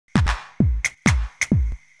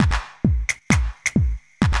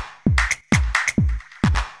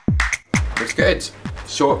good.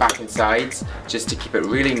 Short back and sides, just to keep it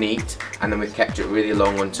really neat, and then we've kept it really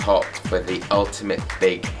long on top for the ultimate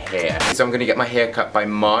big hair. So I'm gonna get my hair cut by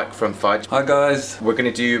Mark from Fudge. Hi guys. We're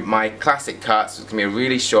gonna do my classic cut, so it's gonna be a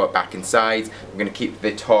really short back and sides. We're gonna keep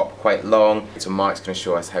the top quite long, so Mark's gonna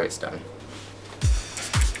show us how it's done.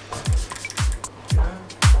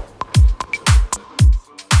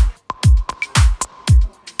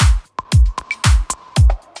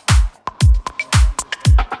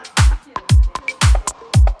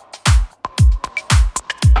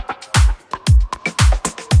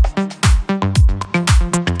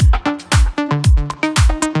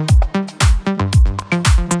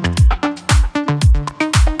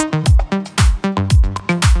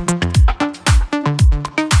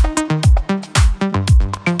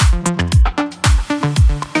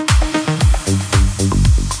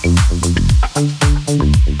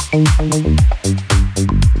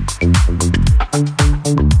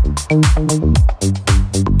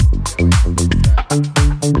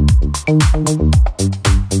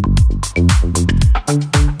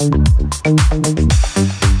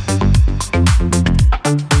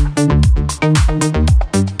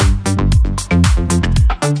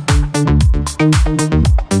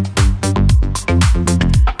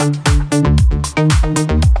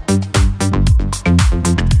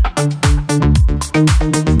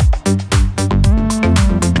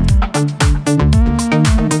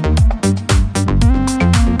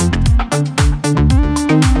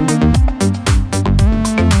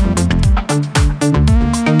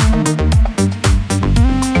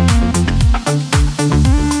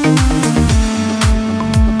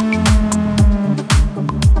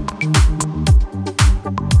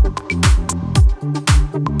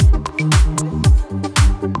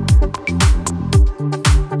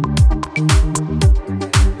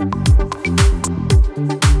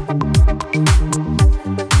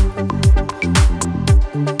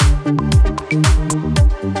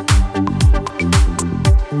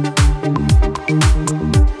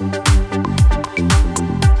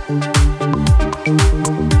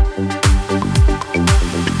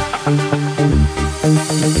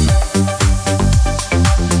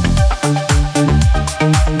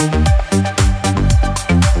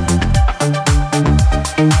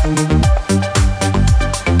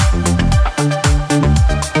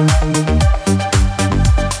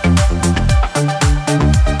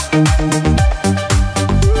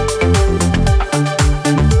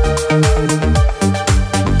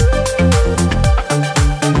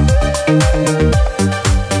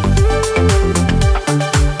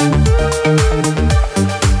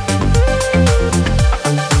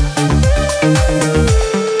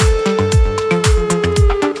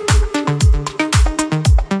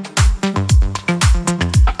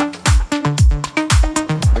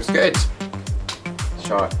 Good.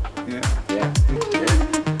 Short. Yeah.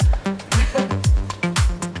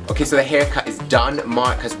 Okay, so the haircut is done.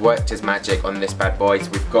 Mark has worked his magic on this bad boy.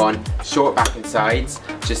 So we've gone short back and sides,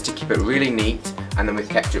 just to keep it really neat, and then we've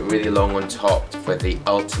kept it really long on top for the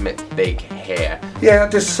ultimate big hair. Yeah, I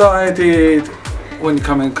decided when you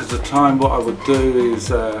come in, because of time, what I would do is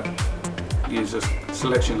use a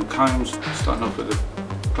selection of combs, starting off with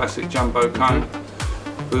a classic jumbo comb,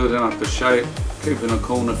 building up a shape, keeping a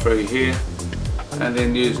corner through here, and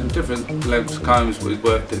then using different lengths combs. We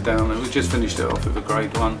worked it down, and we just finished it off with a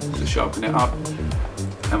grade 1 to sharpen it up.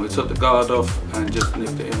 And we took the guard off and just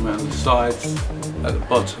nipped it in around the sides, at the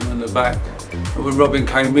bottom and the back. And when Robin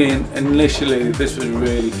came in, initially this was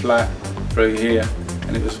really flat through here,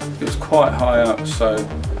 and it was quite high up, so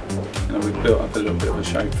you know, we built up a little bit of a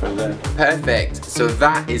shape through there. Perfect. So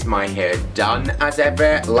that is my hair done as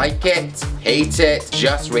ever. Like it, hate it,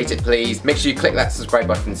 just rate it please. Make sure you click that subscribe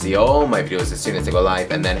button to see all my videos as soon as they go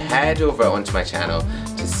live, and then head over onto my channel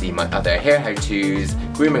to see my other hair how-tos,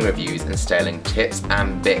 grooming reviews and styling tips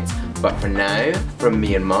and bits. But for now, from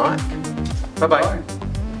me and Mark, bye-bye.